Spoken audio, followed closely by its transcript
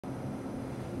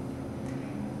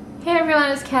Hey everyone,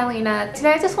 it's Catalina.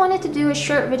 Today I just wanted to do a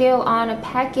short video on a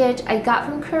package I got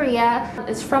from Korea.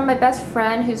 It's from my best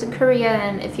friend who's in Korea,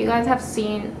 and if you guys have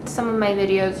seen some of my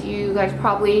videos, you guys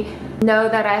probably know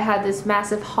that I had this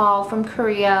massive haul from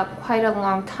Korea quite a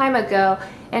long time ago,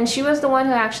 and she was the one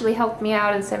who actually helped me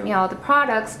out and sent me all the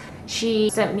products.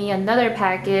 She sent me another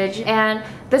package, and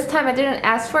this time I didn't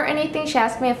ask for anything. She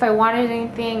asked me if I wanted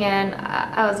anything, and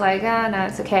I was like, no,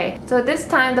 it's okay. So this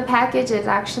time the package is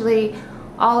actually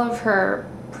all of her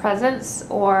presents,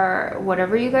 or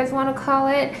whatever you guys want to call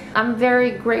it. I'm very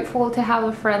grateful to have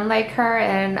a friend like her,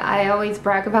 and I always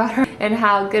brag about her and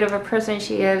how good of a person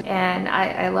she is, and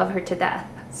I love her to death.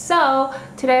 So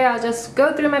today I'll just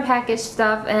go through my package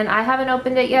stuff, and I haven't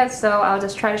opened it yet, so I'll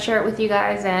just try to share it with you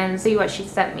guys and see what she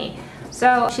sent me.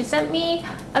 So she sent me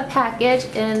a package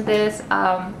in this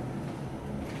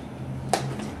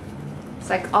it's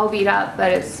like all beat up,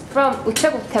 but it's from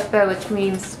Ucheok Tepe, which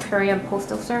means Korean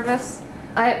Postal Service.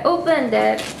 I opened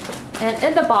it, and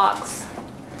in the box,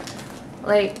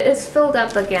 like, it's filled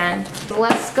up again.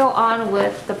 Let's go on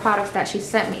with the products that she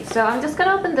sent me. So I'm just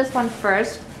gonna open this one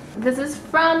first. This is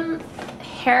from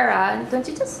Hera. Don't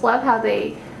you just love how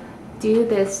they do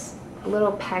this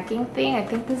little packing thing? I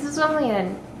think this is only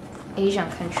in Asian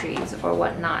countries or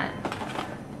whatnot.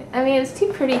 I mean, it's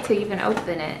too pretty to even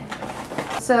open it.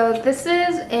 So this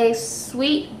is a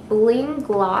sweet bling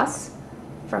gloss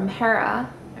from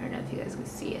Hera. I don't know if you guys can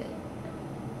see it.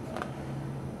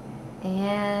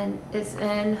 And it's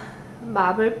in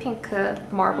marble pink.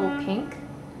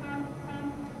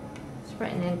 It's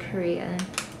written in Korean.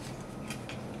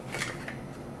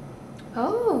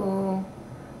 Oh,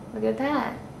 look at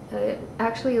that. It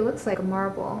actually looks like a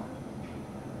marble.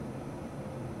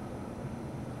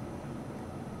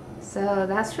 So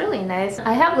that's really nice.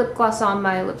 I have lip gloss on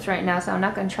my lips right now, so I'm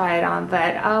not going to try it on,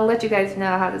 but I'll let you guys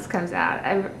know how this comes out.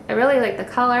 I really like the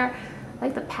color. I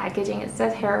like the packaging. It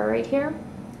says Hera right here.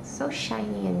 So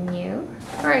shiny and new.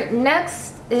 Alright,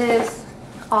 next is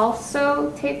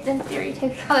also taped in theory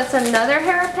tape. Oh, it's another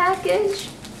Hera package.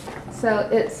 So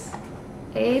it's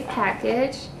a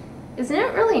package. Isn't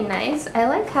it really nice? I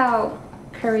like how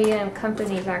Korean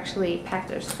companies actually pack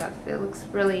their stuff. It looks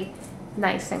really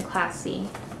nice and classy.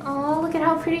 Oh, look at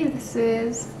how pretty this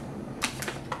is.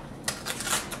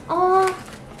 Oh,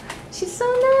 she's so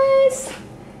nice.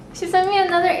 She sent me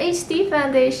another HD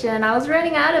foundation. I was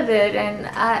running out of it, and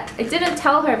I didn't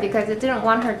tell her because I didn't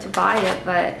want her to buy it,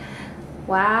 but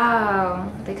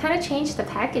wow. They kind of changed the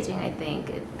packaging, I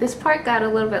think. This part got a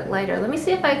little bit lighter. Let me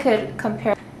see if I could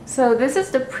compare. So this is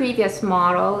the previous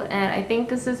model, and I think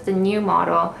this is the new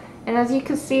model. And as you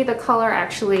can see, the color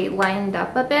actually lightened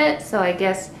up a bit, so I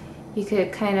guess you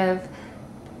could kind of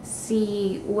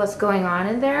see what's going on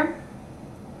in there.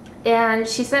 And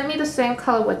she sent me the same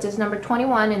color, which is number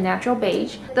 21 in natural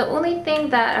beige. The only thing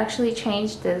that actually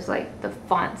changed is like the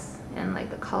fonts and like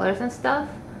the colors and stuff.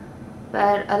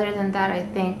 But other than that, I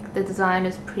think the design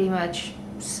is pretty much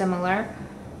similar.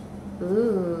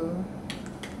 Ooh.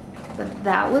 But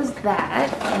that was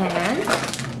that. And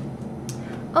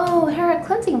oh, Hera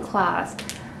cleansing cloths.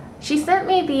 She sent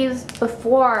me these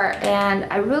before, and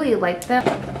I really liked them.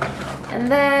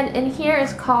 And then in here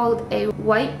is called a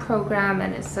white program,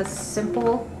 and it's a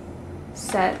simple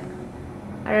set.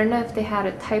 I don't know if they had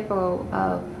a typo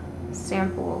of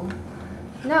sample.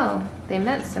 No, they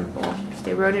meant simple.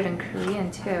 They wrote it in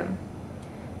Korean too.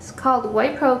 It's called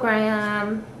White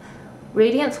Program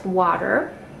Radiance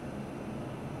Water.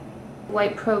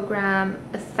 White Program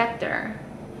Effector.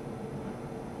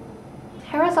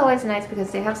 Hera's always nice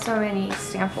because they have so many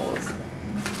samples.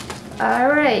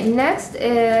 Alright, next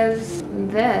is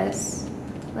this.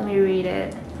 Let me read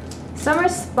it. Summer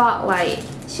Spotlight.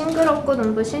 싱그럽고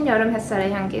눈부신 여름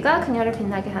햇살의 향기가 그녀를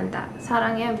빛나게 한다.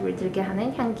 사랑에 물들게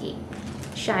하는 향기.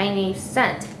 Shiny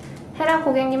Scent. 헤라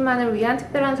고객님만을 위한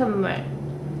특별한 선물.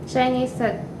 Shiny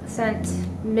Scent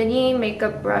Mini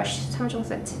Makeup Brush 3종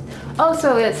세트. Oh,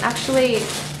 so it's actually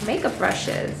makeup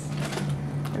brushes.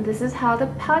 And this is how the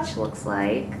pouch looks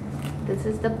like. This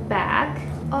is the back.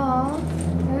 Oh,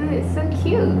 it's so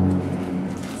cute.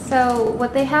 So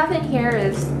what they have in here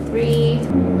is three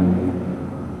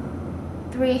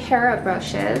Hera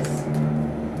brushes.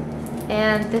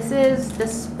 And this is the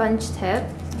sponge tip.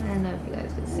 I don't know if you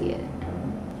guys can see it.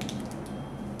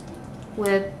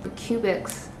 With the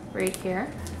cubics right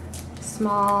here.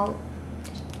 Small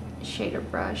shader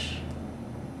brush.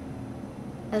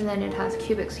 And then it has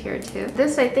cubics here too.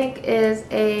 This, I think, is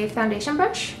a foundation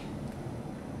brush.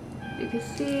 You can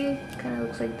see, it kind of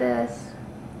looks like this.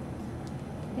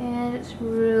 And it's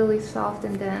really soft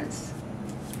and dense.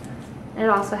 And it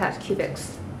also has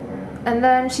cubics. And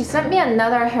then she sent me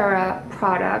another Hera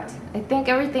product. I think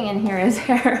everything in here is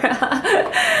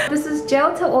Hera. This is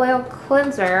gel to oil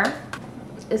cleanser.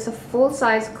 It's a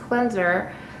full-size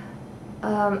cleanser.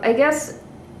 I guess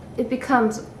it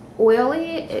becomes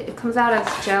oily. It comes out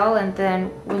as gel, and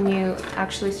then when you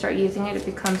actually start using it, it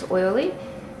becomes oily.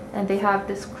 And they have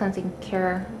this cleansing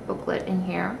care booklet in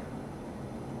here.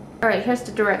 Alright, here's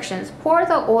the directions. Pour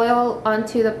the oil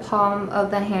onto the palm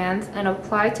of the hands and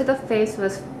apply to the face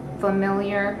with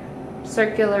familiar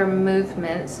circular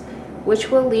movements,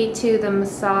 which will lead to the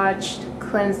massaged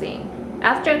cleansing.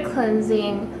 After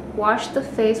cleansing, wash the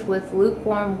face with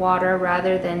lukewarm water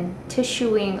rather than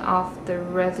tissuing off the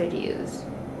residues.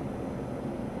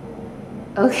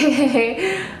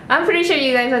 Okay, I'm pretty sure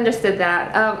you guys understood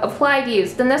that. Applied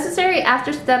use. The necessary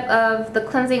after step of the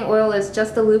cleansing oil is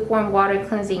just the lukewarm water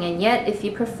cleansing, and yet if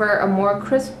you prefer a more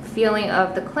crisp feeling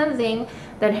of the cleansing,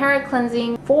 then Hera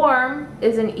cleansing form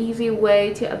is an easy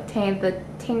way to obtain the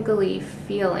tingly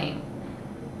feeling.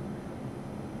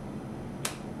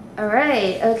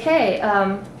 Alright, okay,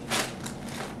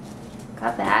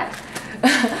 got that.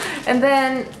 And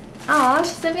then oh, she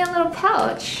sent me a little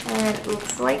pouch, and it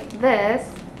looks like this,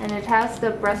 and it has the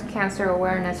breast cancer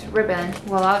awareness ribbon.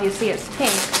 Well, obviously it's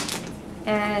pink,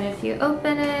 and if you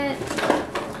open it,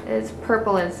 it's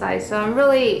purple inside. So I'm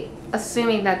really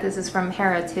assuming that this is from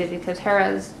Hera too, because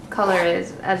Hera's color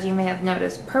is, as you may have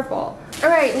noticed, purple.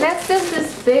 Alright, next is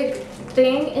this big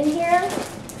thing in here.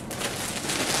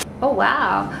 Oh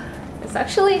wow, it's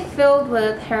actually filled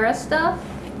with Hera stuff,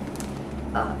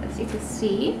 as you can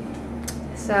see.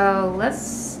 So let's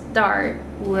start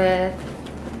with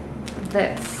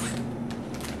this.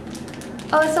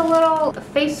 Oh, it's a little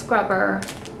face scrubber,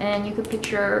 and you could put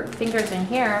your fingers in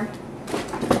here.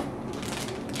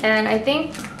 And I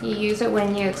think you use it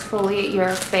when you exfoliate your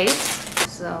face.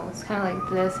 So it's kind of like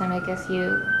this, and I guess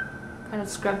you kind of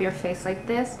scrub your face like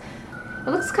this. It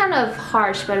looks kind of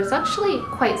harsh, but it's actually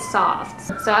quite soft.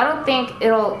 So I don't think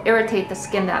it'll irritate the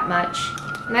skin that much.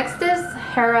 Next is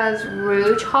Hera's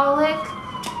Rouge Holic.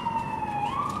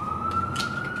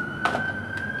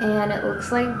 And it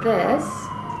looks like this,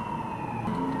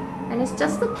 and it's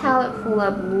just a palette full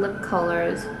of lip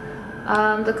colors.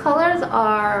 The colors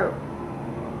are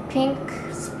Pink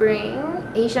Spring,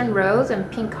 Asian Rose,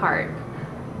 and Pink Heart,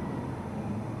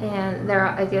 and they're,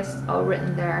 I guess, all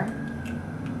written there.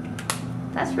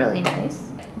 That's really nice.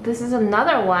 This is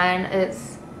another one.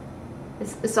 It's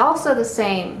also the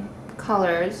same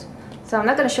colors, so I'm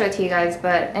not going to show it to you guys,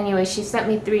 but anyway, she sent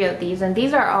me 3 of these, and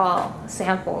these are all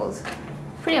samples.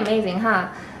 Pretty amazing, huh?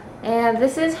 And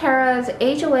this is Hera's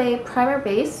Age Away Primer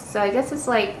Base, so I guess it's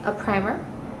like a primer.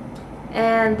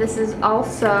 And this is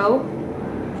also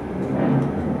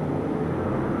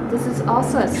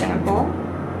a sample.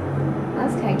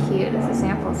 That's kind of cute. It's a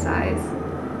sample size.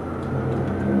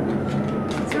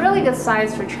 It's a really good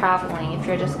size for traveling if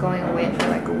you're just going away for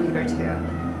like a week or 2.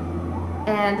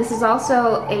 And this is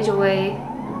also Age Away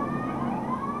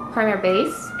Primer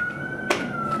Base.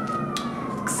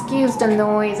 Excuse the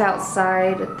noise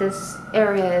outside. This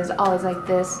area is always like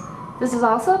this. This is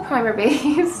also a primer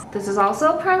base. This is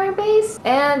also a primer base.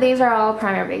 And these are all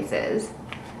primer bases.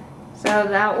 So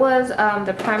that was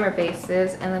the primer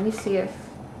bases. And let me see if...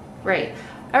 Right.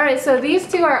 Alright, so these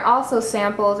 2 are also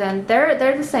samples, and they're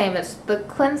the same. It's the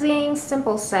Cleansing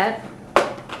Simple Set.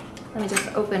 Let me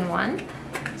just open one.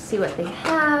 See what they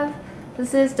have.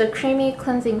 This is the Creamy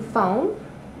Cleansing Foam.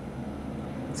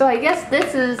 So I guess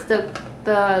this is the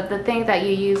thing that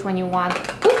you use when you want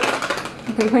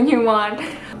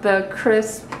the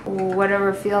crisp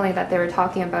whatever feeling that they were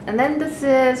talking about. And then this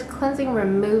is Cleansing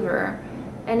Remover,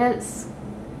 and it's,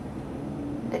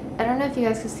 I don't know if you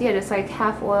guys can see it, it's like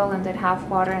half oil and then half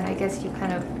water, and I guess you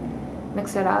kind of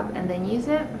mix it up and then use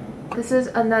it. This is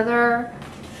another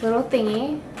little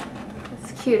thingy.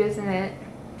 It's cute, isn't it?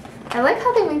 I like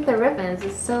how they make the ribbons.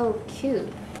 It's so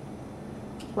cute.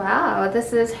 Wow,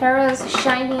 this is Hera's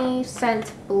Shiny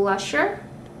Scent Blusher.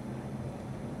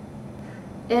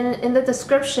 In the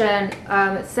description,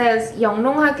 it says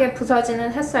영롱하게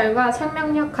부서지는 햇살과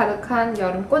생명력 가득한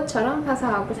여름꽃처럼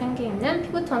화사하고 생기 있는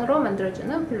피부톤으로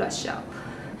만들어주는 블러셔.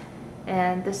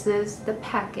 And this is the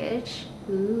package.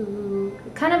 Ooh,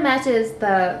 it kind of matches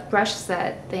the brush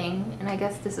set thing, and I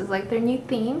guess this is like their new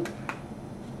theme.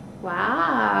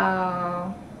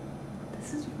 Wow,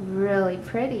 this is really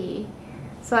pretty.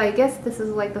 So I guess this is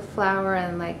like the flower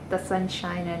and like the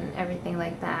sunshine and everything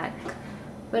like that.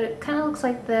 But it kind of looks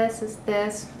like this, is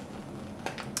this.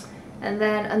 And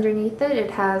then underneath it,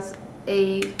 it has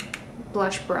a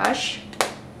blush brush.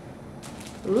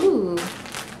 Ooh,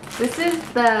 this is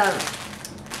the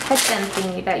headband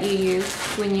thingy that you use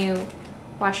when you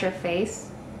wash your face.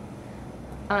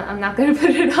 I'm not gonna put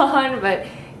it on, but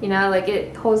you know, like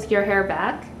it holds your hair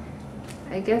back.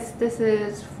 I guess this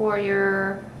is for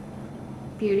your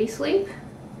beauty sleep.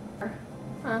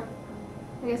 I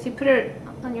guess you put it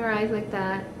on your eyes like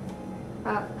that.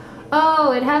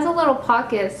 Oh, it has a little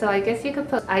pocket, so I guess you could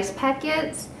put ice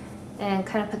packets and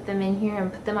kind of put them in here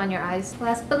and put them on your eyes.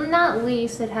 Last but not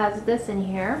least, it has this in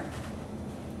here.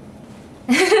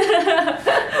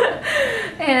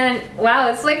 And wow,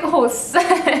 it's like a whole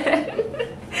set.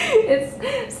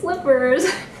 It's slippers.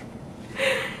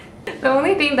 The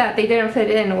only thing that they didn't put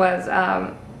in was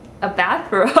a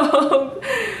bathrobe.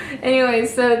 Anyway,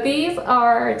 so these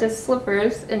are just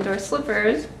slippers, indoor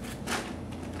slippers.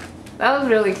 That was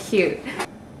really cute.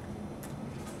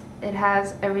 It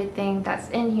has everything that's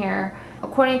in here.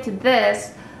 According to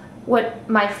this, what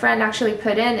my friend actually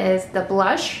put in is the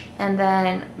blush and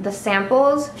then the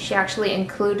samples. She actually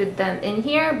included them in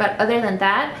here, but other than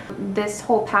that, this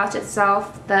whole pouch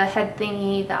itself, the head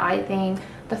thingy, the eye thing,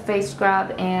 the face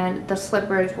scrub, and the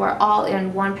slippers were all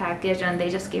in one package, and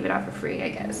they just gave it out for free, I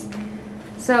guess.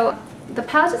 So the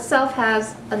pouch itself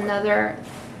has another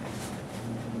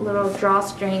little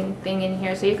drawstring thing in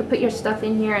here, so you could put your stuff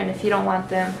in here, and if you don't want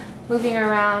them moving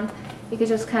around, you could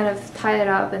just kind of tie it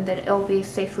up and then it'll be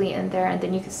safely in there, and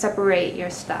then you can separate your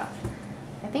stuff.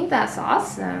 I think that's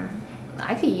awesome.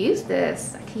 I could use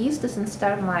this. I could use this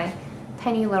instead of my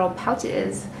tiny little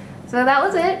pouches. So that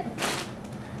was it.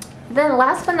 Then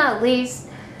last but not least,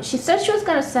 she said she was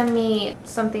gonna send me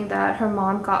something that her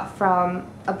mom got from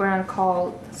a brand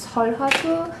called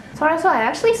Solhasu. Solhasu I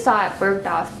actually saw at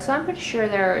Bergdorf, so I'm pretty sure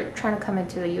they're trying to come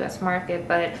into the US market,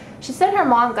 but she said her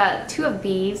mom got 2 of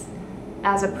these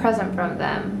as a present from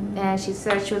them, and she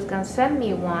said she was gonna send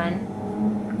me one,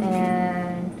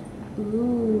 and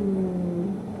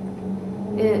ooh,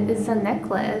 it's a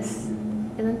necklace.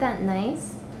 Isn't that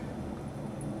nice?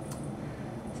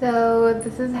 So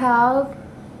this is how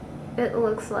it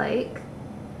looks like,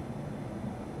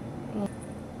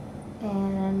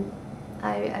 and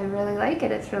I really like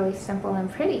it. It's really simple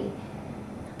and pretty.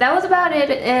 That was about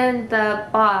it in the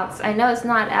box. I know it's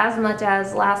not as much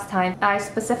as last time. I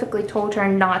specifically told her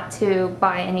not to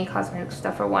buy any cosmetic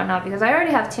stuff or whatnot because I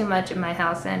already have too much in my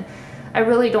house, and I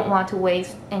really don't want to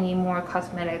waste any more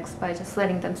cosmetics by just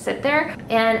letting them sit there.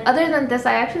 And other than this,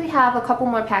 I actually have a couple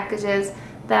more packages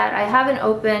that I haven't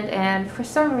opened, and for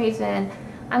some reason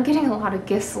I'm getting a lot of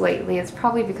gifts lately. It's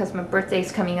probably because my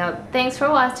birthday's coming up. Thanks for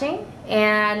watching,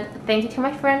 and thank you to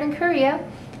my friend in Korea.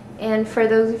 And for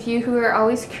those of you who are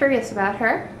always curious about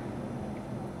her,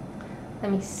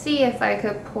 let me see if I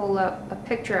could pull up a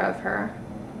picture of her.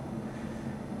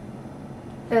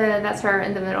 That's her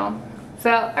in the middle.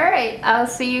 So alright, I'll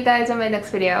see you guys in my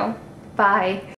next video. Bye.